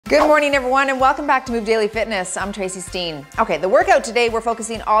Good morning, everyone, and welcome back to Move Daily Fitness. I'm Tracy Steen. Okay, the workout today, we're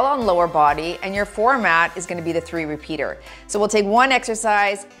focusing all on lower body, and your format is gonna be the 3 repeater. So we'll take one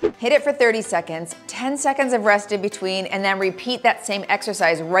exercise, hit it for 30 seconds, 10 seconds of rest in between, and then repeat that same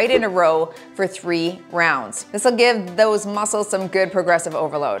exercise right in a row for 3 rounds. This will give those muscles some good progressive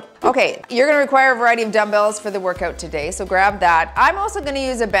overload. Okay, you're gonna require a variety of dumbbells for the workout today, so grab that. I'm also gonna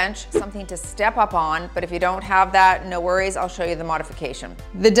use a bench, something to step up on, but if you don't have that, no worries, I'll show you the modification.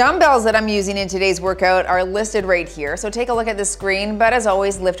 The dumbbells that I'm using in today's workout are listed right here, so take a look at the screen, but as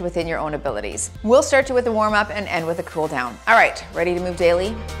always, lift within your own abilities. We'll start you with a warm-up and end with a cool down. All right, ready to move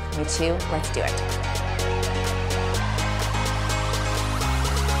daily? Me too, let's do it.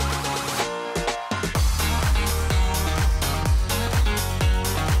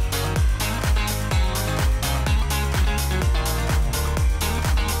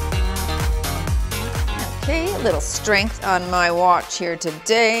 Okay, a little strength on my watch here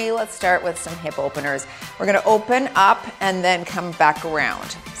today. Let's start with some hip openers. We're gonna open up and then come back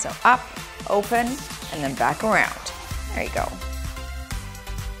around. So up, open, and then back around. There you go.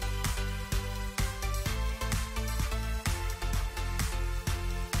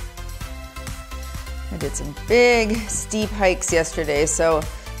 I did some big, steep hikes yesterday, so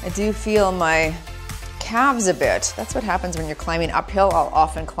I do feel my calves a bit. That's what happens when you're climbing uphill. I'll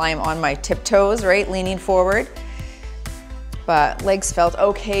often climb on my tiptoes, right? Leaning forward. But legs felt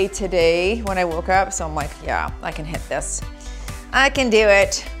okay today when I woke up, so I'm like, yeah, I can hit this. I can do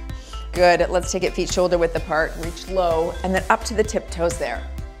it. Good, let's take it feet shoulder width apart, reach low, and then up to the tiptoes there.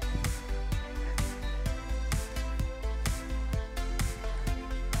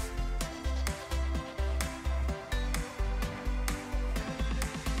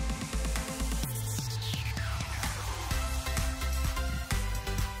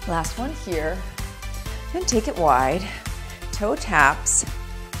 Last one here, and take it wide, toe taps.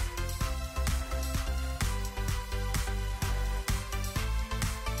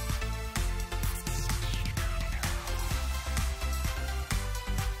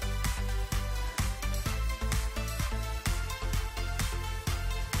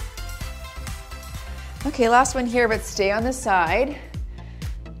 Okay, last one here, but stay on the side.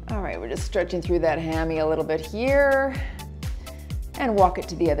 All right, we're just stretching through that hammy a little bit here. And walk it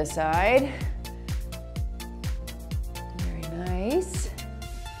to the other side. Very nice.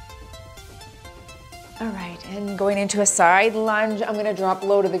 All right, and going into a side lunge, I'm gonna drop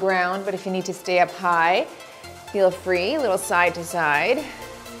low to the ground, but if you need to stay up high, feel free, a little side to side.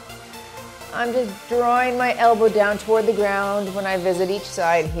 I'm just drawing my elbow down toward the ground when I visit each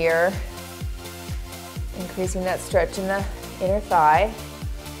side here. Increasing that stretch in the inner thigh.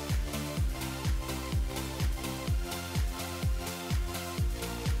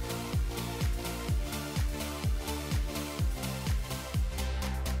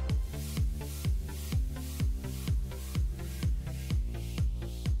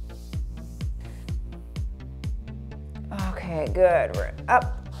 Okay, good, we're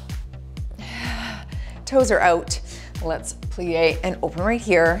up. Toes are out. Let's plie and open right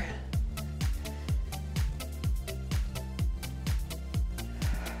here.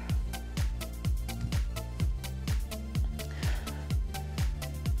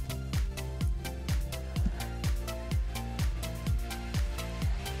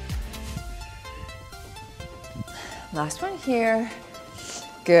 Last one here.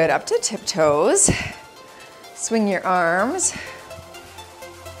 Good, up to tiptoes. Swing your arms.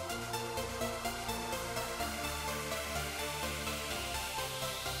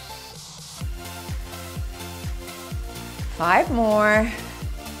 Five more.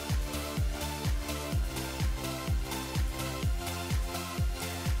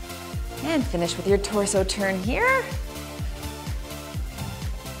 And finish with your torso turn here.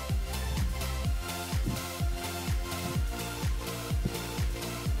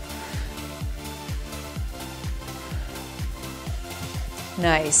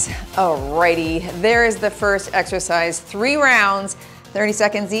 Nice. Alrighty, there is the first exercise. 3 rounds, 30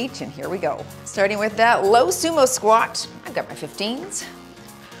 seconds each, and here we go. Starting with that low sumo squat. I've got my 15s.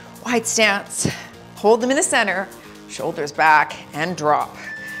 Wide stance. Hold them in the center, shoulders back, and drop.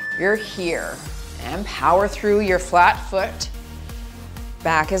 You're here. And power through your flat foot.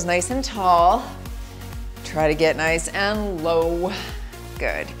 Back is nice and tall. Try to get nice and low.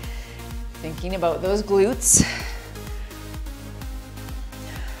 Good. Thinking about those glutes.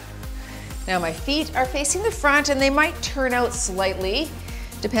 Now my feet are facing the front and they might turn out slightly.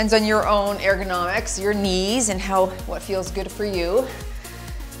 Depends on your own ergonomics, your knees, and what feels good for you.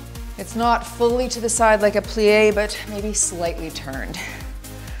 It's not fully to the side like a plie, but maybe slightly turned.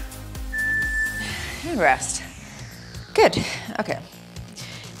 And rest. Good, okay.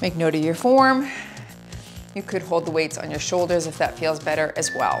 Make note of your form. You could hold the weights on your shoulders if that feels better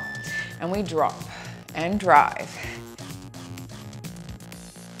as well. And we drop and drive.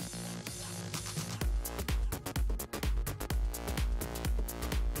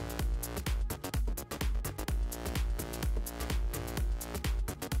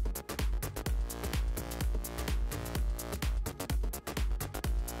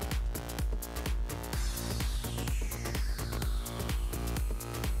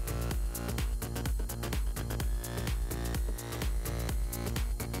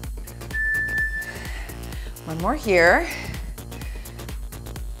 One more here.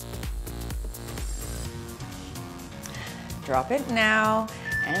 Drop it now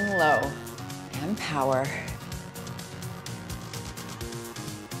and low and power.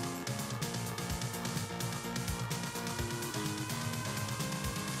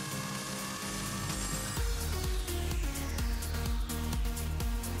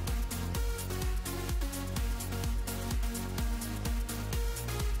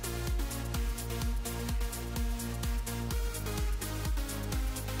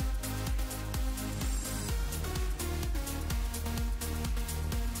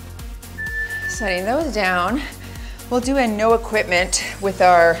 Setting those down, we'll do a no equipment with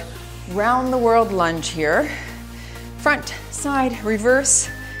our round the world lunge here. Front, side, reverse.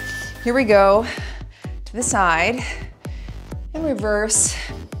 Here we go, to the side, and reverse.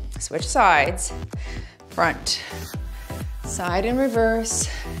 Switch sides, front, side and reverse,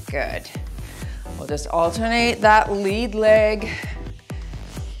 good. We'll just alternate that lead leg.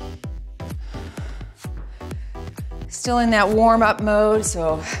 Still in that warm-up mode,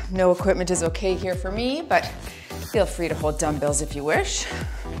 so no equipment is okay here for me, but feel free to hold dumbbells if you wish.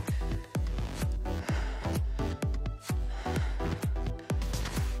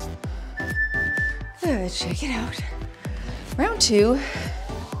 Good, shake it out. Round two.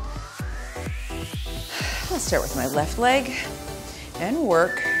 Let's start with my left leg and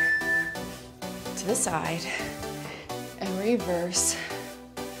work to the side and reverse.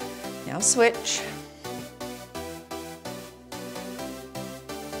 Now switch.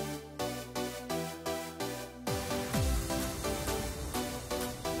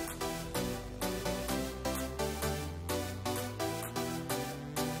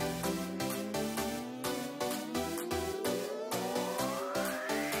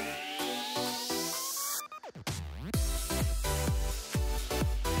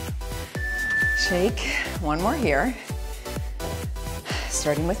 Shake, one more here.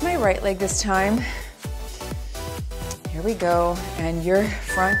 Starting with my right leg this time. Here we go, and your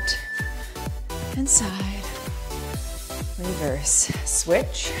front and side. Reverse,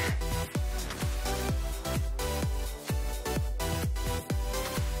 switch.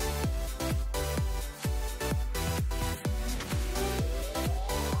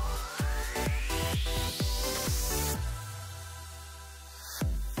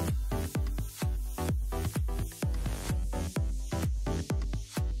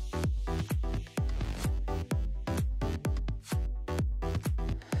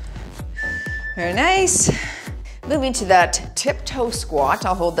 Very nice. Moving to that tiptoe squat.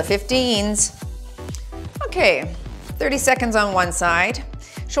 I'll hold the 15s. Okay, 30 seconds on one side.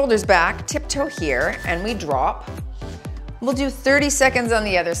 Shoulders back, tiptoe here, and we drop. We'll do 30 seconds on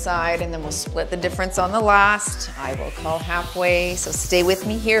the other side, and then we'll split the difference on the last. I will call halfway, so stay with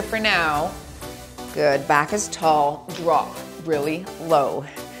me here for now. Good, back is tall, drop really low.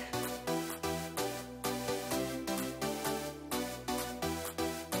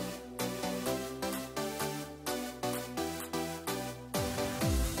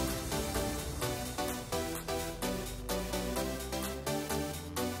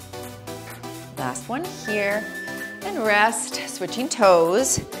 Last one here, and rest, switching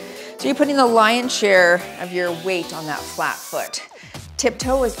toes. So you're putting the lion's share of your weight on that flat foot.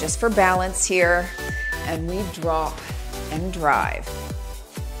 Tiptoe is just for balance here, and we drop and drive.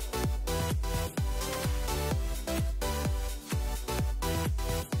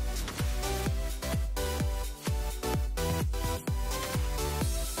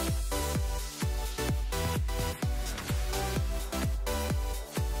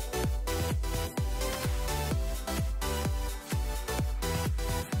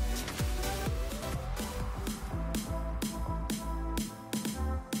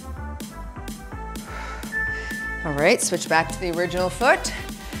 All right, switch back to the original foot.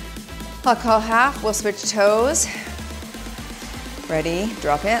 I'll call half, we'll switch toes. Ready,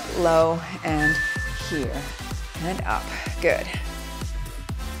 drop it, low, and here, and up, good.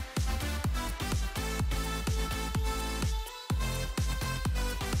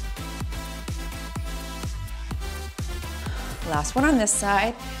 Last one on this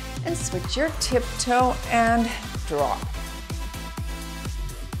side, and switch your tiptoe and drop.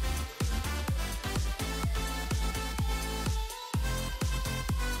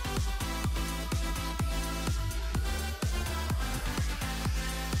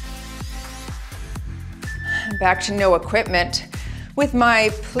 Back to no equipment with my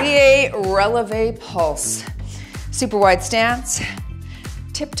plie releve pulse. Super wide stance,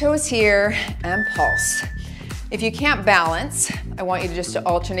 tiptoes here, and pulse. If you can't balance, I want you to just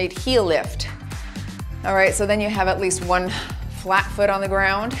alternate heel lift. All right, so then you have at least one flat foot on the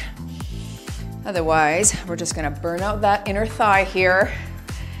ground. Otherwise, we're just gonna burn out that inner thigh here.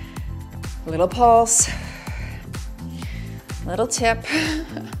 Little pulse, little tip.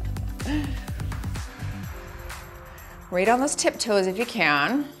 Right on those tiptoes if you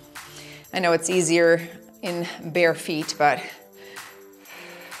can. I know it's easier in bare feet, but.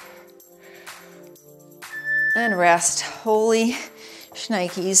 And rest. Holy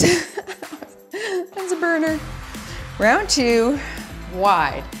shnikes. That's a burner. Round 2,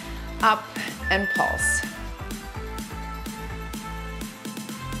 wide, up and pulse.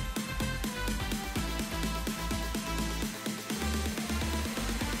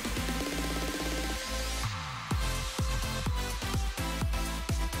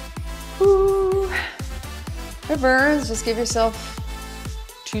 Ooh. It burns, just give yourself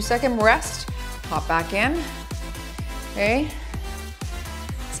 2-second rest, hop back in, okay?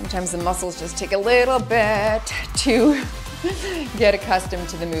 Sometimes the muscles just take a little bit to get accustomed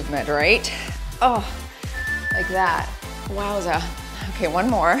to the movement, right? Oh, like that, wowza. Okay, one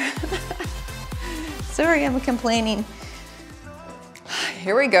more. Sorry, I'm complaining.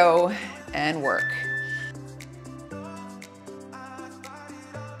 Here we go, and work.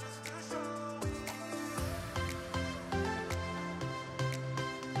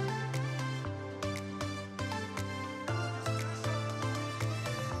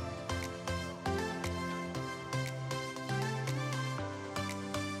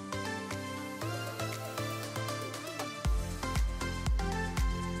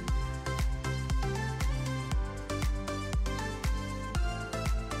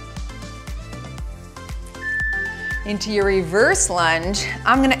 Into your reverse lunge,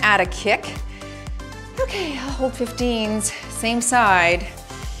 I'm gonna add a kick. Okay, I'll hold 15s, same side.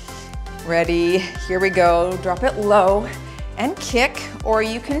 Ready, here we go. Drop it low and kick, or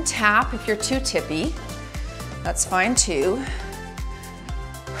you can tap if you're too tippy. That's fine too.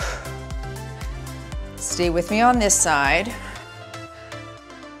 Stay with me on this side.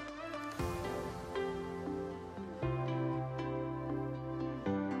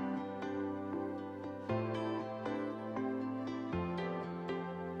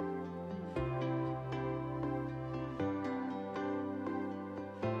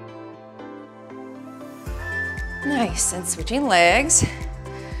 Nice, and switching legs.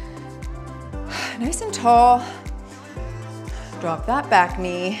 Nice and tall. Drop that back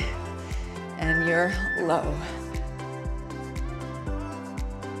knee, and you're low.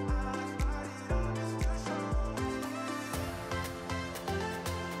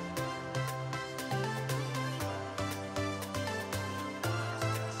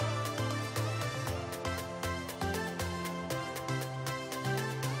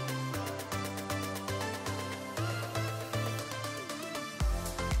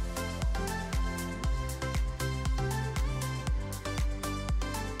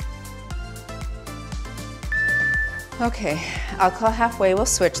 Okay, I'll call halfway, we'll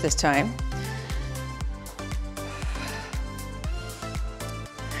switch this time.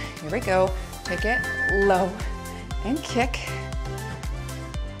 Here we go, take it low and kick.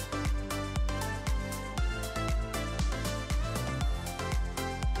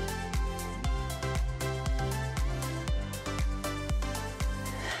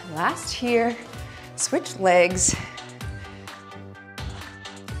 Last here, switch legs.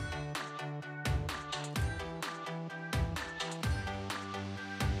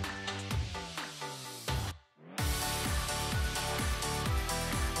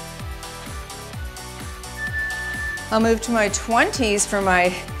 I'll move to my 20s for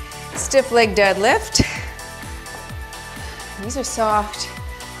my stiff leg deadlift. These are soft.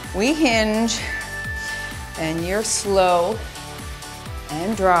 We hinge, and you're slow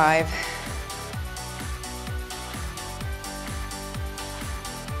and drive.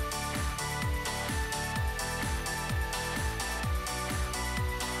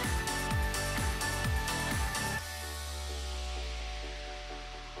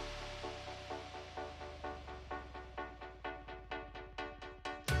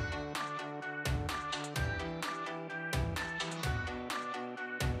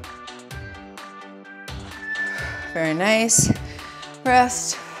 Very nice.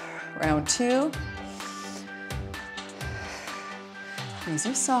 Rest. Round 2. These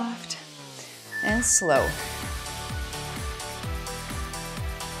are soft and slow.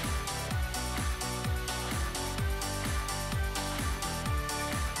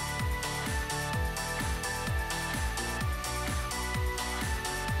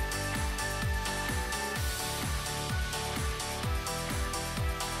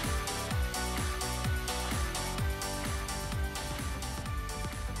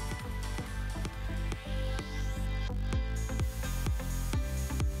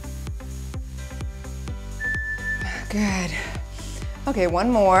 Good. Okay, one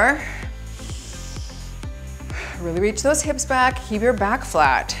more. Really reach those hips back, keep your back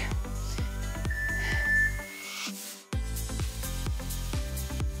flat.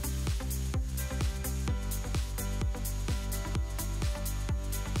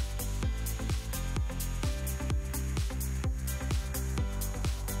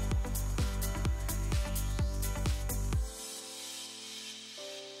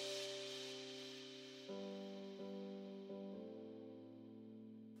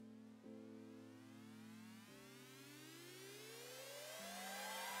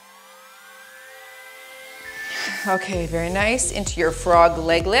 Okay, very nice. Into your frog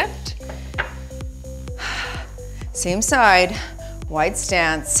leg lift. Same side, wide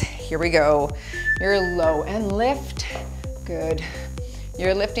stance. Here we go. You're low and lift. Good.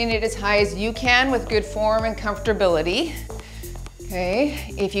 You're lifting it as high as you can with good form and comfortability.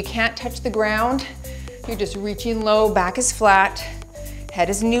 Okay, if you can't touch the ground, you're just reaching low, back is flat, head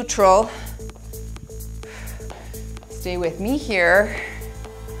is neutral. Stay with me here.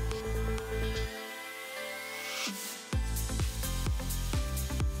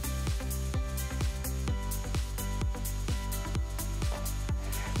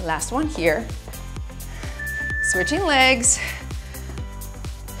 Last one here. Switching legs.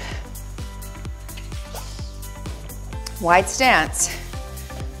 Wide stance.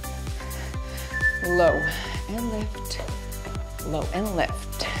 Low and lift. Low and lift.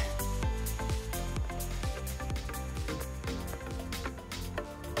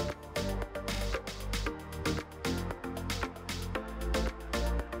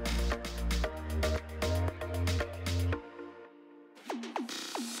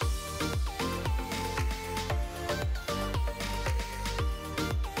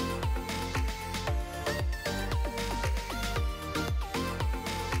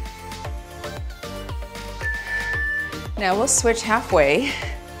 Now we'll switch halfway.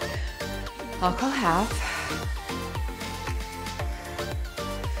 I'll call half.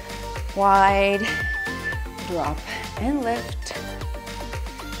 Wide, drop and lift.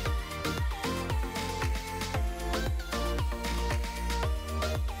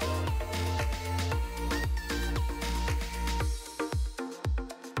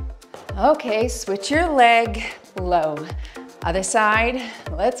 Okay, switch your leg, low. Other side,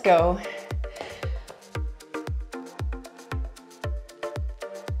 let's go.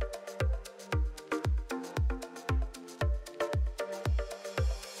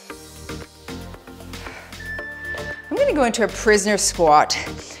 I'm gonna go into a prisoner squat.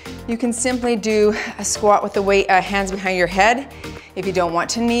 You can simply do a squat with the weight, hands behind your head if you don't want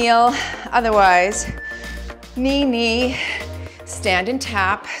to kneel. Otherwise, knee, knee, stand and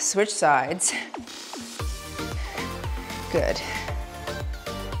tap, switch sides. Good.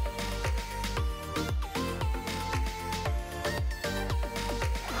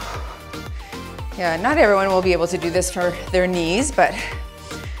 Yeah, not everyone will be able to do this for their knees, but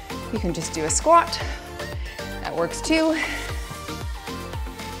you can just do a squat. That works too.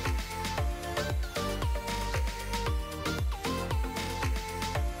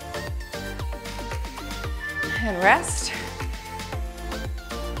 And rest.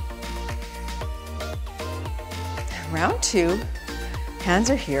 Round 2, hands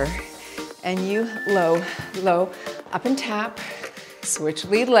are here, and you low, low, up and tap, switch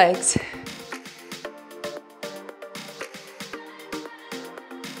lead legs.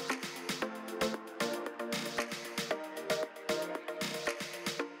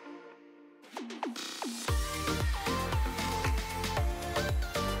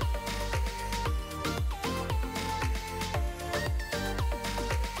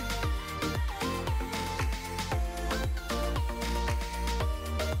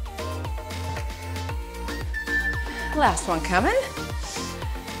 Last one coming.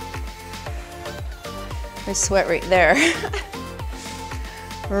 I sweat right there.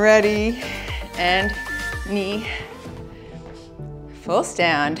 Ready, and knee. Full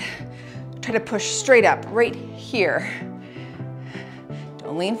stand. Try to push straight up, right here.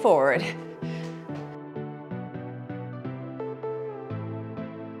 Don't lean forward.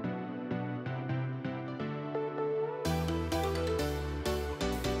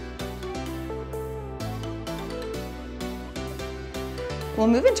 We'll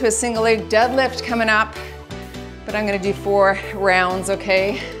move into a single leg deadlift coming up, but I'm gonna do 4 rounds,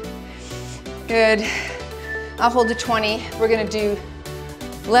 okay? Good. I'll hold to 20. We're gonna do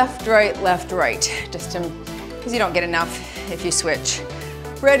left, right, just because you don't get enough if you switch.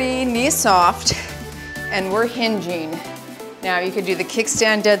 Ready, knees soft, and we're hinging. Now you could do the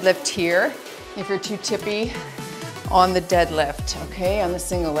kickstand deadlift here if you're too tippy on the deadlift, okay, on the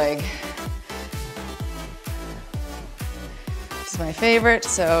single leg. This is my favorite,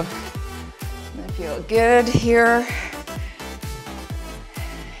 so I feel good here.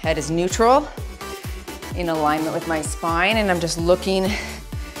 Head is neutral, in alignment with my spine, and I'm just looking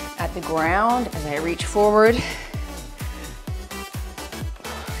at the ground as I reach forward.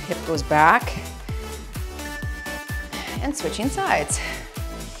 Hip goes back, and switching sides.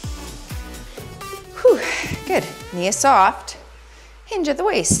 Whew, good. Knee is soft, hinge at the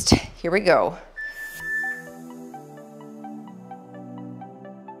waist. Here we go.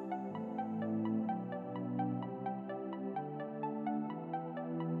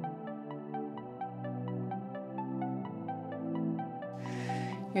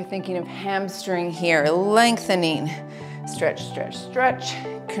 You're thinking of hamstring here, lengthening. Stretch, stretch, stretch,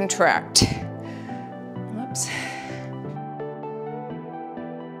 contract. Oops.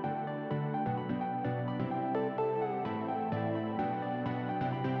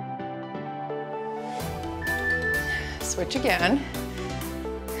 Switch again.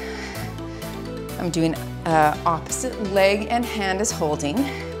 I'm doing opposite leg and hand is holding.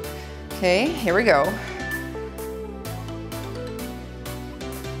 Okay, here we go.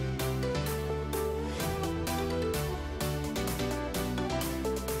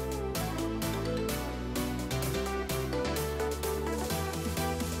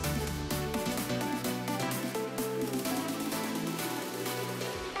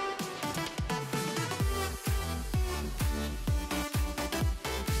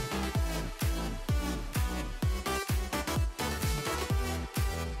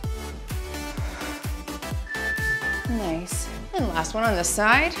 Nice. And last one on this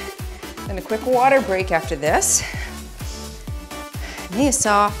side. Then a quick water break after this. Knee is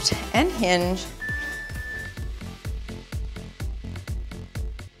soft and hinge.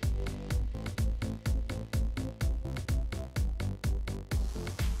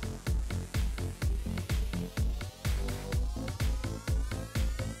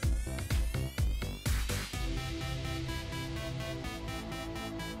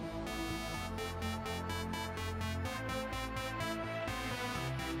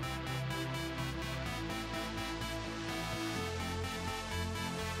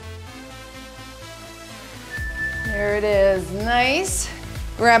 There it is, nice.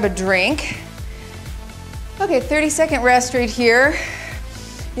 Grab a drink. Okay, 30-second rest right here.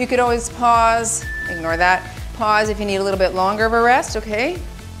 You could always pause, ignore that. Pause if you need a little bit longer of a rest, okay?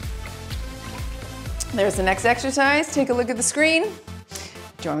 There's the next exercise. Take a look at the screen.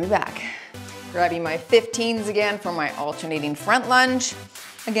 Join me back. Grabbing my 15s again for my alternating front lunge.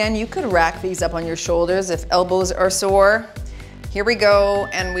 Again, you could rack these up on your shoulders if elbows are sore. Here we go,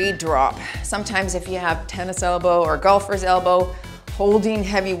 and we drop. Sometimes if you have tennis elbow or golfer's elbow, holding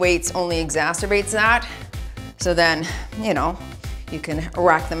heavy weights only exacerbates that. So then, you know, you can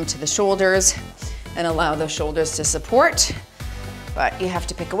rack them to the shoulders and allow the shoulders to support. But you have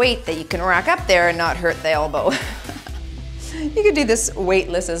to pick a weight that you can rack up there and not hurt the elbow. You could do this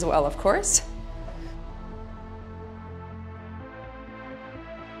weightless as well, of course.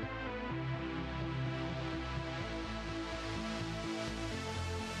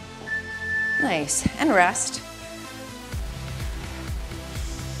 Nice, and rest.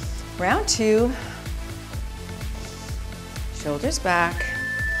 Round 2. Shoulders back.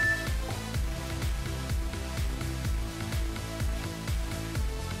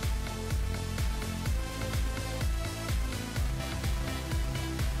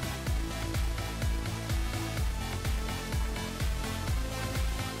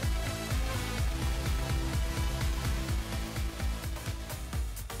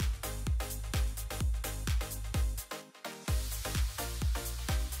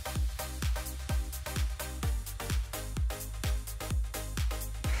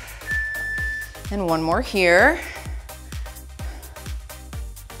 And one more here.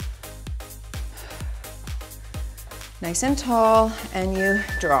 Nice and tall, and you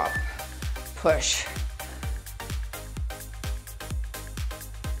drop, push.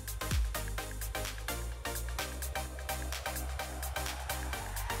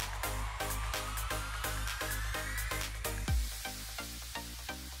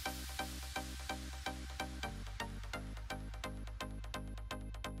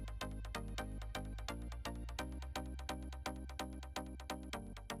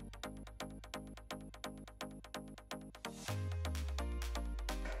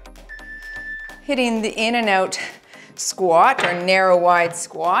 hitting the in and out squat or narrow wide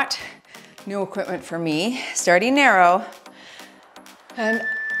squat. New equipment for me. Starting narrow and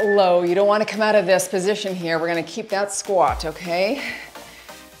low. You don't want to come out of this position here. We're going to keep that squat, okay?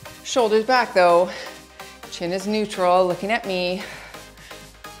 Shoulders back though. Chin is neutral, looking at me.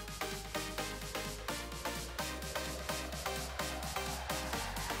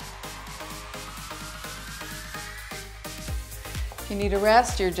 If you need a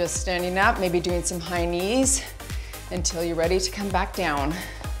rest, you're just standing up, maybe doing some high knees until you're ready to come back down.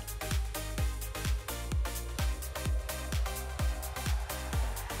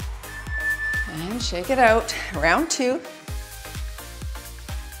 And shake it out. Round 2.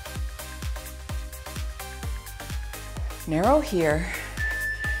 Narrow here.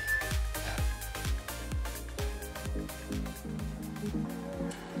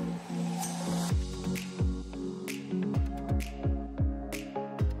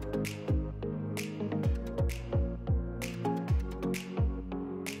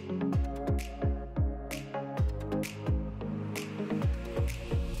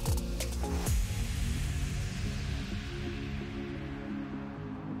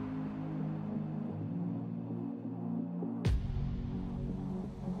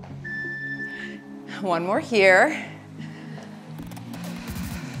 One more here.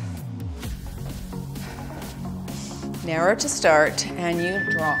 Narrow to start, and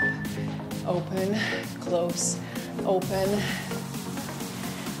you drop. Open, close, open.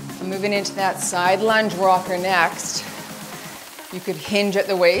 I'm moving into that side lunge rocker next. You could hinge at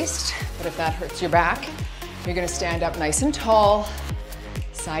the waist, but if that hurts your back, you're gonna stand up nice and tall,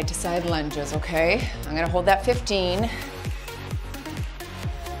 side to side lunges, okay? I'm gonna hold that 15.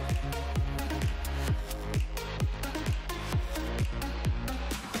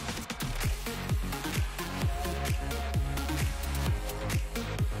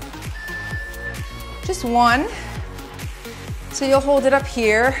 Just one. So you'll hold it up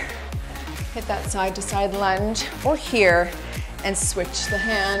here, hit that side to side lunge, or here, and switch the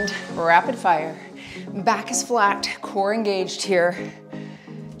hand, rapid fire. Back is flat, core engaged here.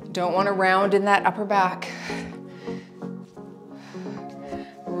 Don't want to round in that upper back.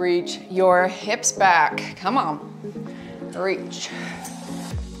 Reach your hips back. Come on, reach.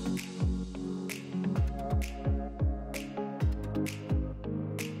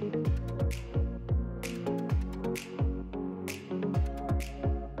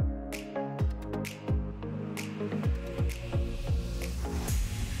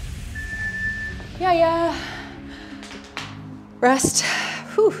 Yeah. Rest.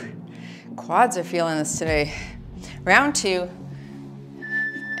 Whew. Quads are feeling this today. Round 2.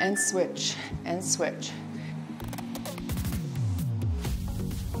 And switch, and switch.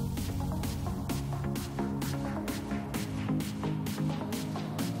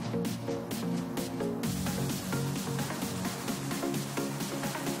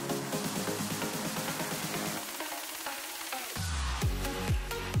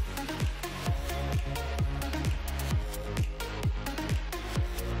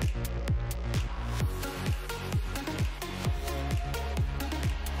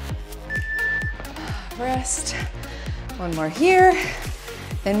 Rest. One more here.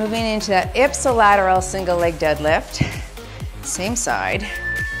 Then moving into that ipsilateral single leg deadlift. Same side.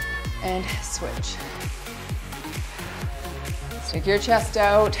 And switch. Stick your chest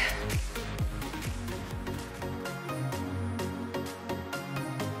out.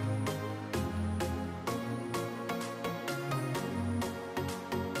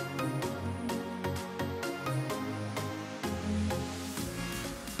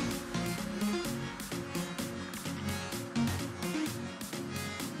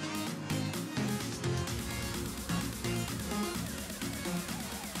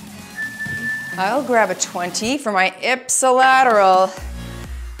 I'll grab a 20 for my ipsilateral.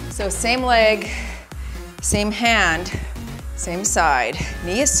 So same leg, same hand, same side.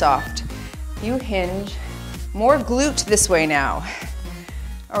 Knee is soft. You hinge. More glute this way now.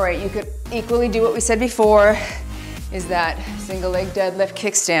 All right, you could equally do what we said before, is that single leg deadlift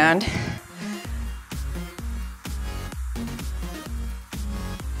kickstand.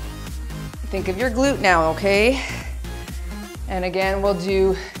 Think of your glute now, okay? And again, we'll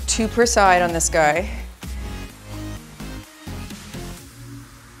do 2 per side on this guy.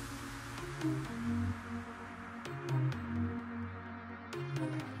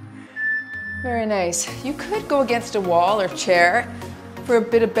 Very nice. You could go against a wall or chair for a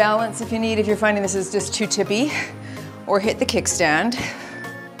bit of balance if you need, if you're finding this is just too tippy, or hit the kickstand.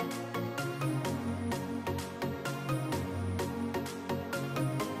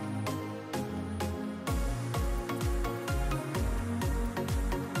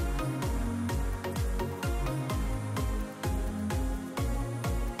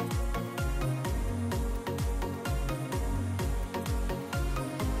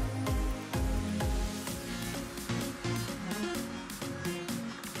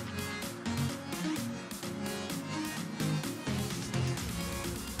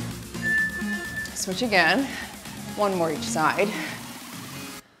 Switch again. One more each side.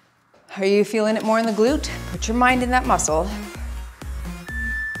 Are you feeling it more in the glute? Put your mind in that muscle.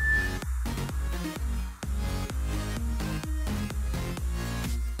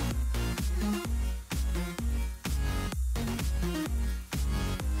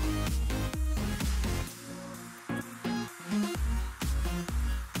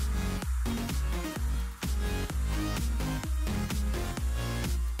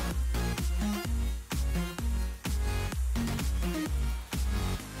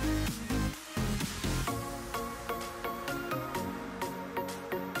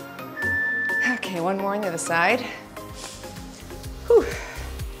 Okay, one more on the other side. Whew.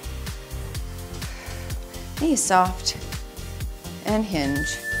 Knees soft and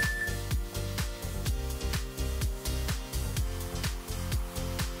hinge.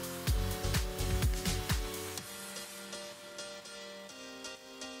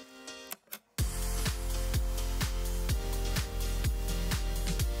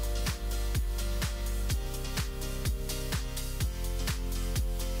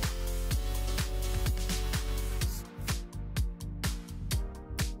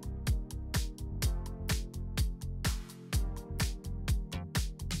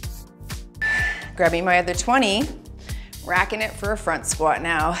 Grabbing my other 20, racking it for a front squat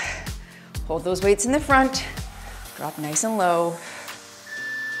now. Hold those weights in the front, drop nice and low.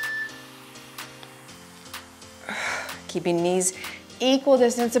 Keeping knees equal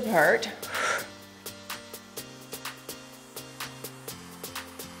distance apart.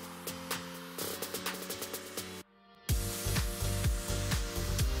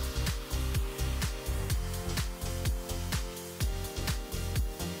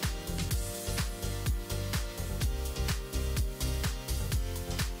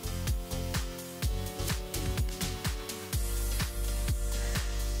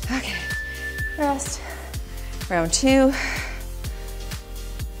 Okay, rest. Round 2.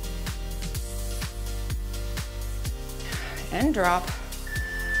 And drop.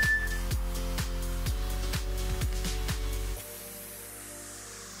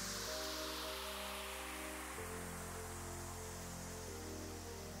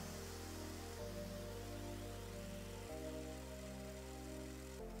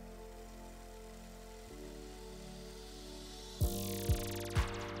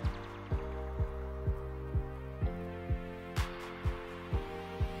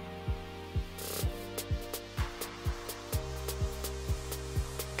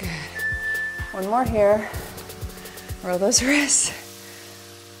 One more here. Roll those wrists.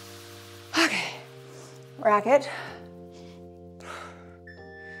 Okay, rack it.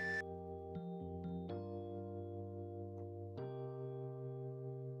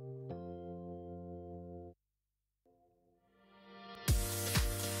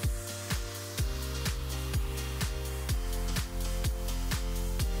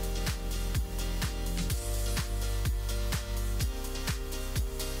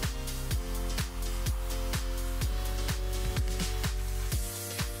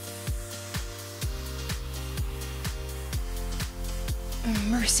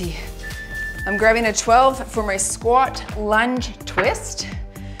 Mercy. I'm grabbing a 12 for my squat lunge twist.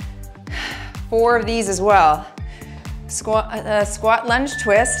 4 of these as well. Squat lunge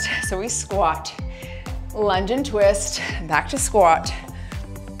twist. So we squat, lunge and twist, back to squat.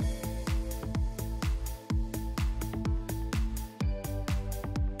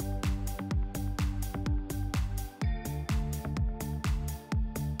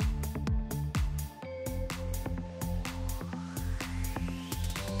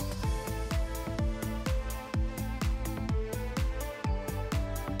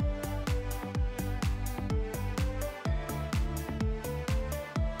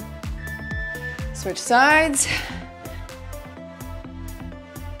 Switch sides.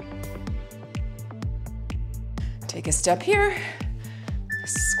 Take a step here.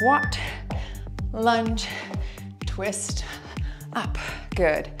 Squat, lunge, twist, up.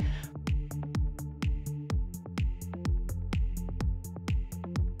 Good.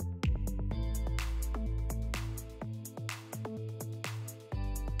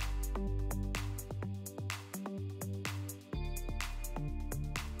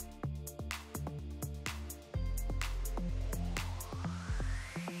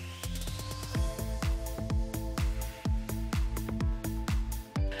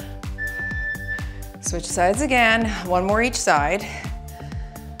 Switch sides again, one more each side.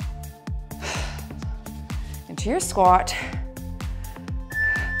 Into your squat,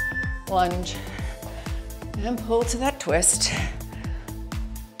 lunge, and pull to that twist.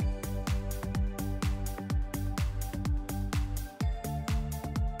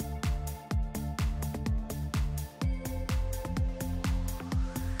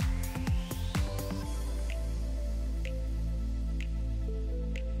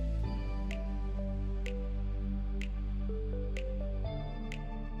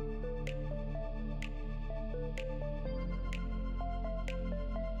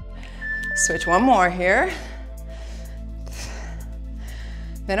 Switch one more here.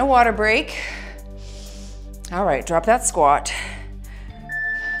 Then a water break. All right, drop that squat.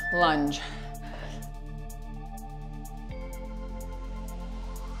 Lunge.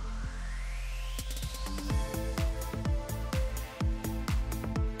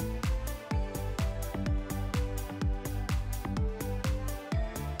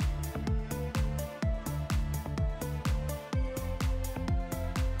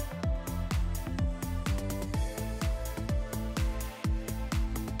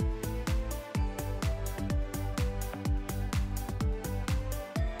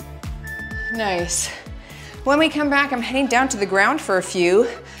 Nice. When we come back, I'm heading down to the ground for a few.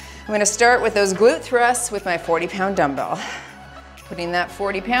 I'm gonna start with those glute thrusts with my 40-pound dumbbell. Putting that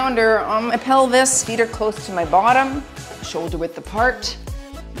 40-pounder on my pelvis, feet are close to my bottom, shoulder width apart,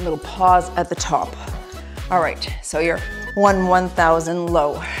 a little pause at the top. All right, so you're 1,000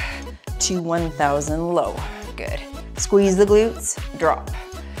 low, 1,000 low. Good. Squeeze the glutes, drop.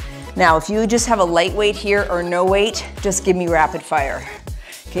 Now, if you just have a light weight here or no weight, just give me rapid fire.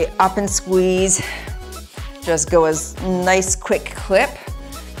 Okay, up and squeeze. Just go as nice, quick clip.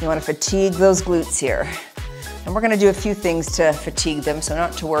 You wanna fatigue those glutes here. And we're gonna do a few things to fatigue them, so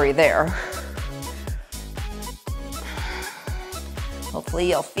not to worry there. Hopefully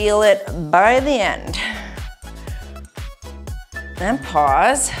you'll feel it by the end. And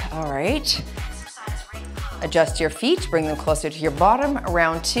pause, all right. Adjust your feet, bring them closer to your bottom,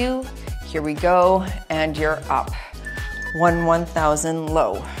 round two. Here we go, and you're up. 1,000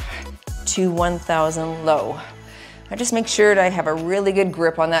 low, 1,000 low. I just make sure that I have a really good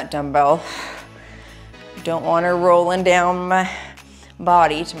grip on that dumbbell. Don't want her rolling down my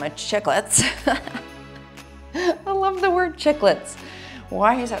body to my chiclets. I love the word chiclets.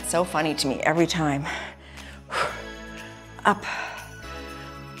 Why is that so funny to me every time? Up.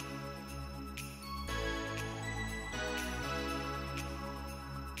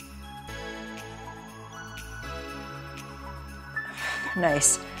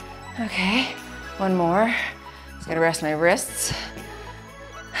 Nice. Okay, one more. Just gotta rest my wrists.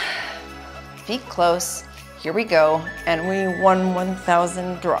 Feet close. Here we go. And we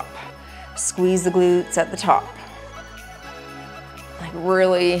 1,000 drop. Squeeze the glutes at the top. Like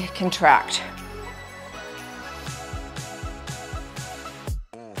really contract.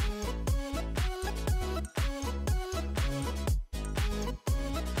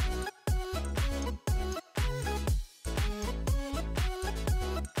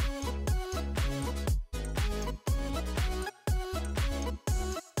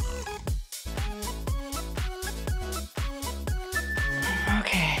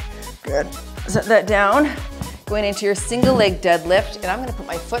 Good. Set that down. Going into your single leg deadlift, and I'm gonna put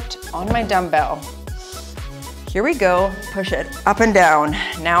my foot on my dumbbell. Here we go. Push it up and down.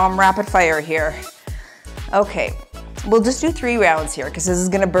 Now I'm rapid fire here. Okay, we'll just do 3 rounds here because this is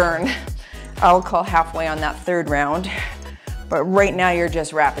gonna burn. I'll call halfway on that 3rd round, but right now you're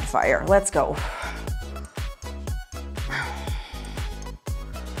just rapid fire. Let's go.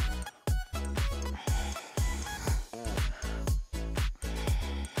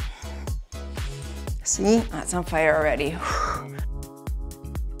 See, that's on fire already.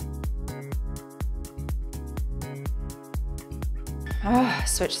 Oh,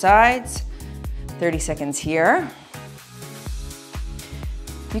 switch sides, 30 seconds here.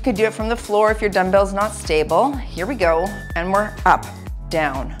 You could do it from the floor if your dumbbell's not stable. Here we go, and we're up,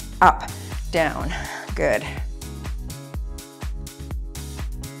 down, good.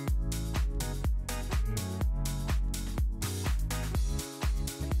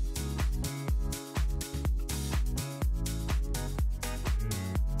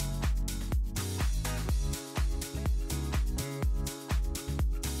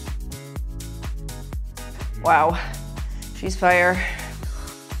 Wow, she's fire.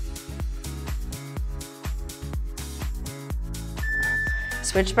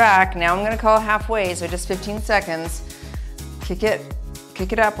 Switch back. Now I'm gonna call halfway, so just 15 seconds. Kick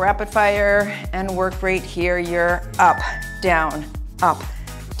it up, rapid fire, and work right here. You're up, down,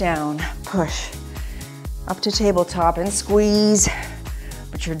 push. Up to tabletop and squeeze,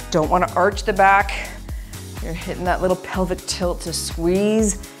 but you don't wanna arch the back. You're hitting that little pelvic tilt to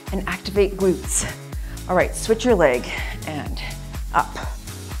squeeze and activate glutes. All right, switch your leg and up.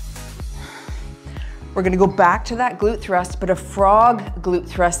 We're gonna go back to that glute thrust, but a frog glute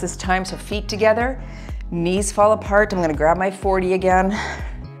thrust this time, so feet together, knees fall apart. I'm gonna grab my 40 again.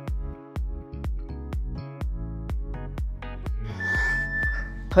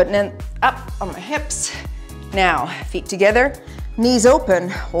 Putting it up on my hips. Now, feet together, knees open,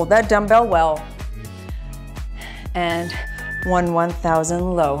 hold that dumbbell well. And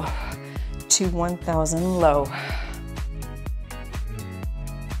 1,000 low. to 1,000 low.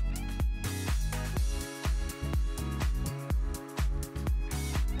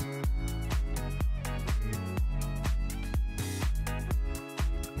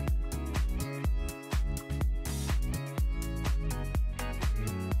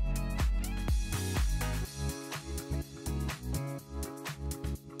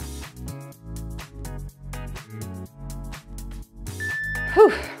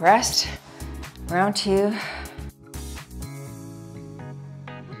 Whew, rest, round 2.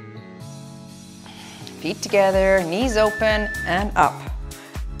 Feet together, knees open, and up,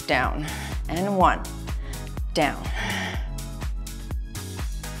 down, and 1, down.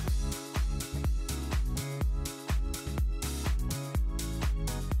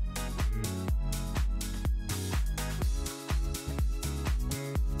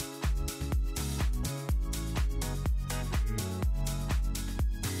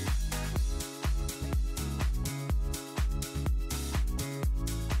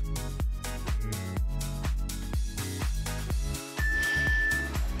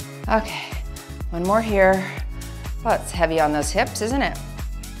 Okay, one more here. Well, it's heavy on those hips, isn't it?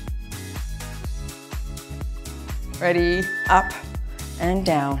 Ready, up and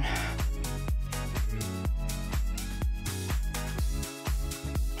down.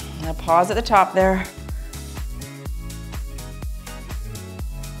 Now pause at the top there.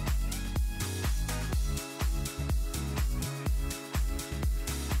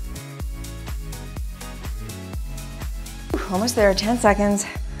 Almost there, 10 seconds.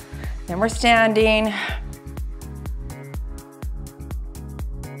 Then we're standing.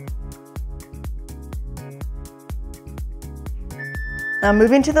 Now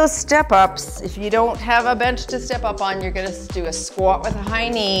moving to those step ups. If you don't have a bench to step up on, you're gonna do a squat with a high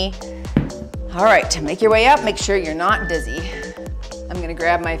knee. All right, to make your way up, make sure you're not dizzy. I'm gonna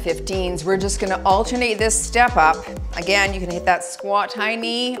grab my 15s. We're just gonna alternate this step up. Again, you can hit that squat high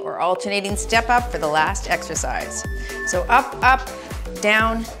knee or alternating step up for the last exercise. So up, up,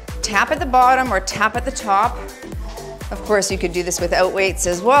 down, tap at the bottom or tap at the top. Of course, you could do this without weights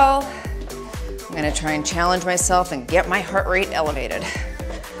as well. I'm gonna try and challenge myself and get my heart rate elevated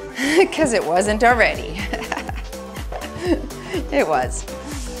because it wasn't already. It was.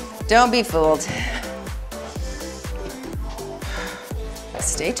 Don't be fooled.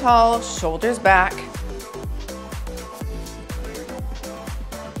 Stay tall, shoulders back.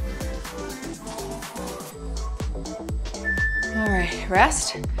 All right,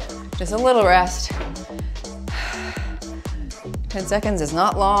 rest. Just a little rest. 10 seconds is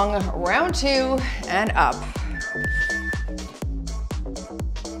not long. Round 2 and up.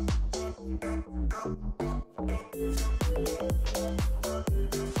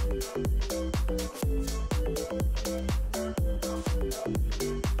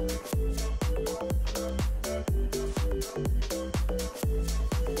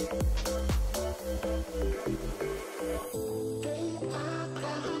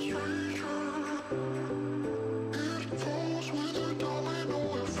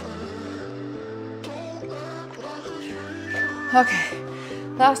 Okay,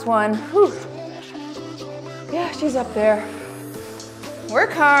 last one. Whew. Yeah, she's up there.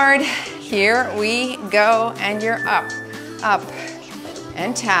 Work hard. Here we go, and you're up, up,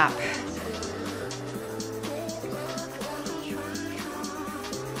 and tap.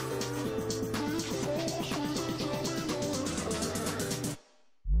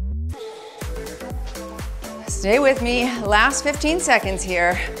 Stay with me, last 15 seconds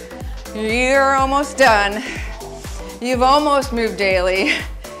here. You're almost done. You've almost moved daily.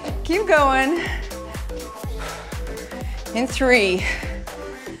 Keep going. In 3,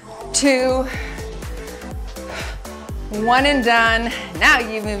 2, 1 and done. Now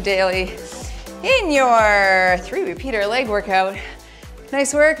you've moved daily in your 3 repeater leg workout.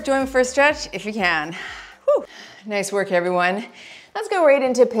 Nice work, join me for a stretch if you can. Whew. Nice work, everyone. Let's go right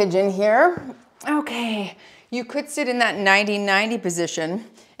into pigeon here. Okay, you could sit in that 90-90 position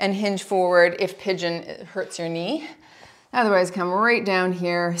and hinge forward if pigeon hurts your knee. Otherwise, come right down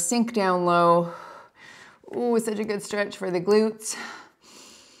here, sink down low. Ooh, such a good stretch for the glutes.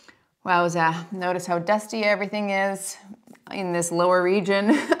 Wowza, notice how dusty everything is in this lower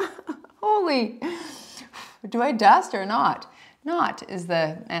region. Holy, do I dust or not? Not is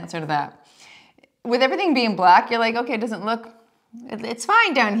the answer to that. With everything being black, you're like, okay, it doesn't look, it's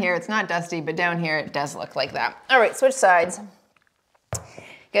fine down here. It's not dusty, but down here it does look like that. All right, switch sides.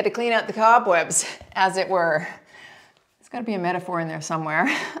 Got to clean out the cobwebs, as it were. Got to be a metaphor in there somewhere.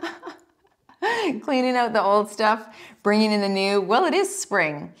 Cleaning out the old stuff, bringing in the new. Well, it is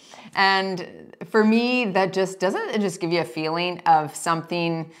spring. And for me, that just doesn't it just give you a feeling of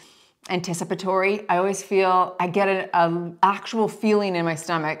something anticipatory. I always feel, I get an actual feeling in my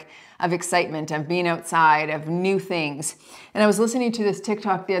stomach of excitement, of being outside, of new things. And I was listening to this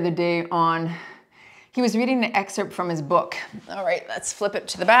TikTok the other day on, he was reading an excerpt from his book. All right, let's flip it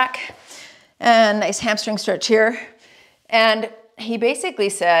to the back. And nice hamstring stretch here. And he basically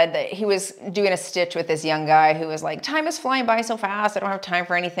said that he was doing a stitch with this young guy who was like, time is flying by so fast, I don't have time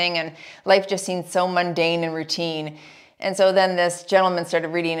for anything, and life just seems so mundane and routine. And so then this gentleman started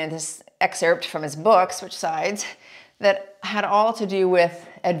reading this excerpt from his book, Switch Sides, that had all to do with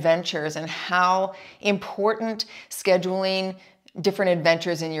adventures and how important scheduling different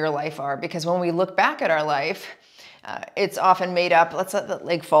adventures in your life are. Because when we look back at our life, it's often made up, let's let the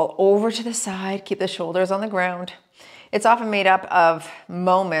leg fall over to the side, keep the shoulders on the ground. It's often made up of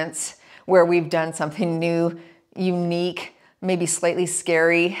moments where we've done something new, unique, maybe slightly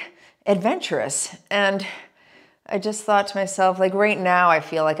scary, adventurous. And I just thought to myself, like right now, I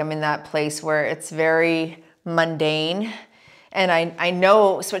feel like I'm in that place where it's very mundane. And I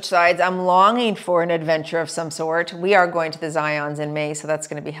know, Switch Sides, I'm longing for an adventure of some sort. We are going to the Zions in May, so that's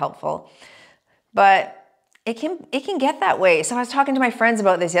going to be helpful. But it can get that way. So I was talking to my friends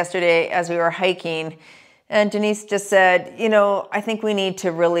about this yesterday as we were hiking. And Denise just said, you know, I think we need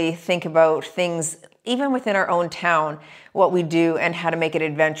to really think about things, even within our own town, what we do and how to make it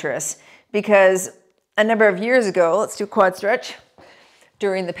adventurous. Because a number of years ago, let's do quad stretch,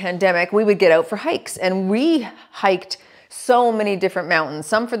 during the pandemic, we would get out for hikes. And we hiked so many different mountains,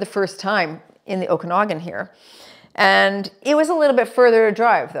 some for the first time in the Okanagan here. And it was a little bit further to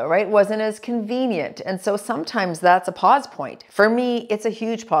drive though, right? It wasn't as convenient. And so sometimes that's a pause point. For me, it's a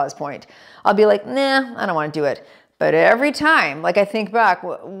huge pause point. I'll be like, nah, I don't want to do it. But every time, like I think back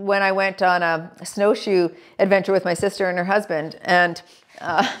when I went on a snowshoe adventure with my sister and her husband, and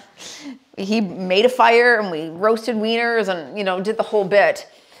he made a fire and we roasted wieners and, you know, did the whole bit.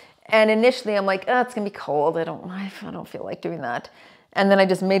 And initially I'm like, oh, it's gonna be cold. I don't feel like doing that. And then I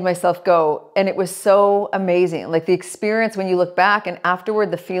just made myself go. And it was so amazing. Like the experience when you look back and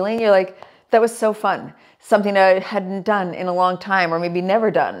afterward, the feeling, you're like, that was so fun. Something I hadn't done in a long time or maybe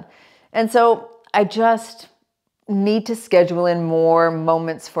never done. And so I just need to schedule in more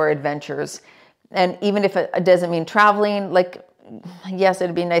moments for adventures. And even if it doesn't mean traveling, like, yes,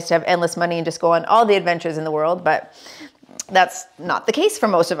 it'd be nice to have endless money and just go on all the adventures in the world, but that's not the case for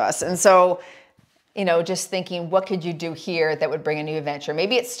most of us. And so, you know, just thinking, what could you do here that would bring a new adventure?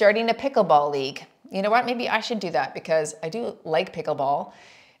 Maybe it's starting a pickleball league. You know what? Maybe I should do that because I do like pickleball.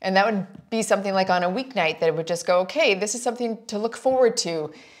 And that would be something like on a weeknight that it would just go, okay, this is something to look forward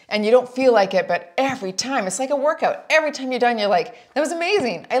to. And you don't feel like it, but every time, it's like a workout. Every time you're done, you're like, that was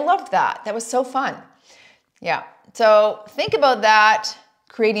amazing. I loved that. That was so fun. Yeah. So think about that,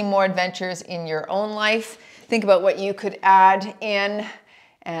 creating more adventures in your own life. Think about what you could add in.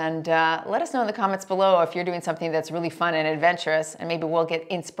 And let us know in the comments below if you're doing something that's really fun and adventurous, and maybe we'll get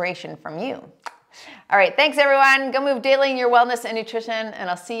inspiration from you. All right, thanks everyone. Go move daily in your wellness and nutrition, and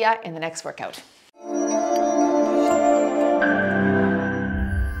I'll see ya in the next workout.